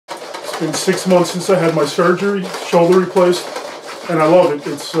been 6 months since I had my surgery, shoulder replaced, and I love it.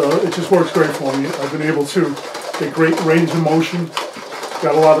 It just works great for me. I've been able to get great range of motion,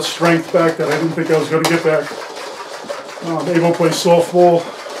 got a lot of strength back that I didn't think I was going to get back. I'm able to play softball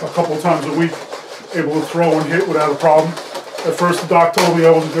a couple of times a week, able to throw and hit without a problem. At first the doc told me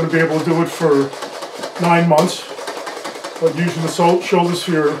I wasn't going to be able to do it for 9 months, but using the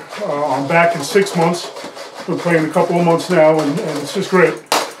ShoulderSphere, I'm back in 6 months. Been playing a couple of months now, and it's just great.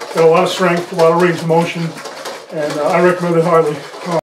 Got a lot of strength, a lot of range of motion, and I recommend it highly.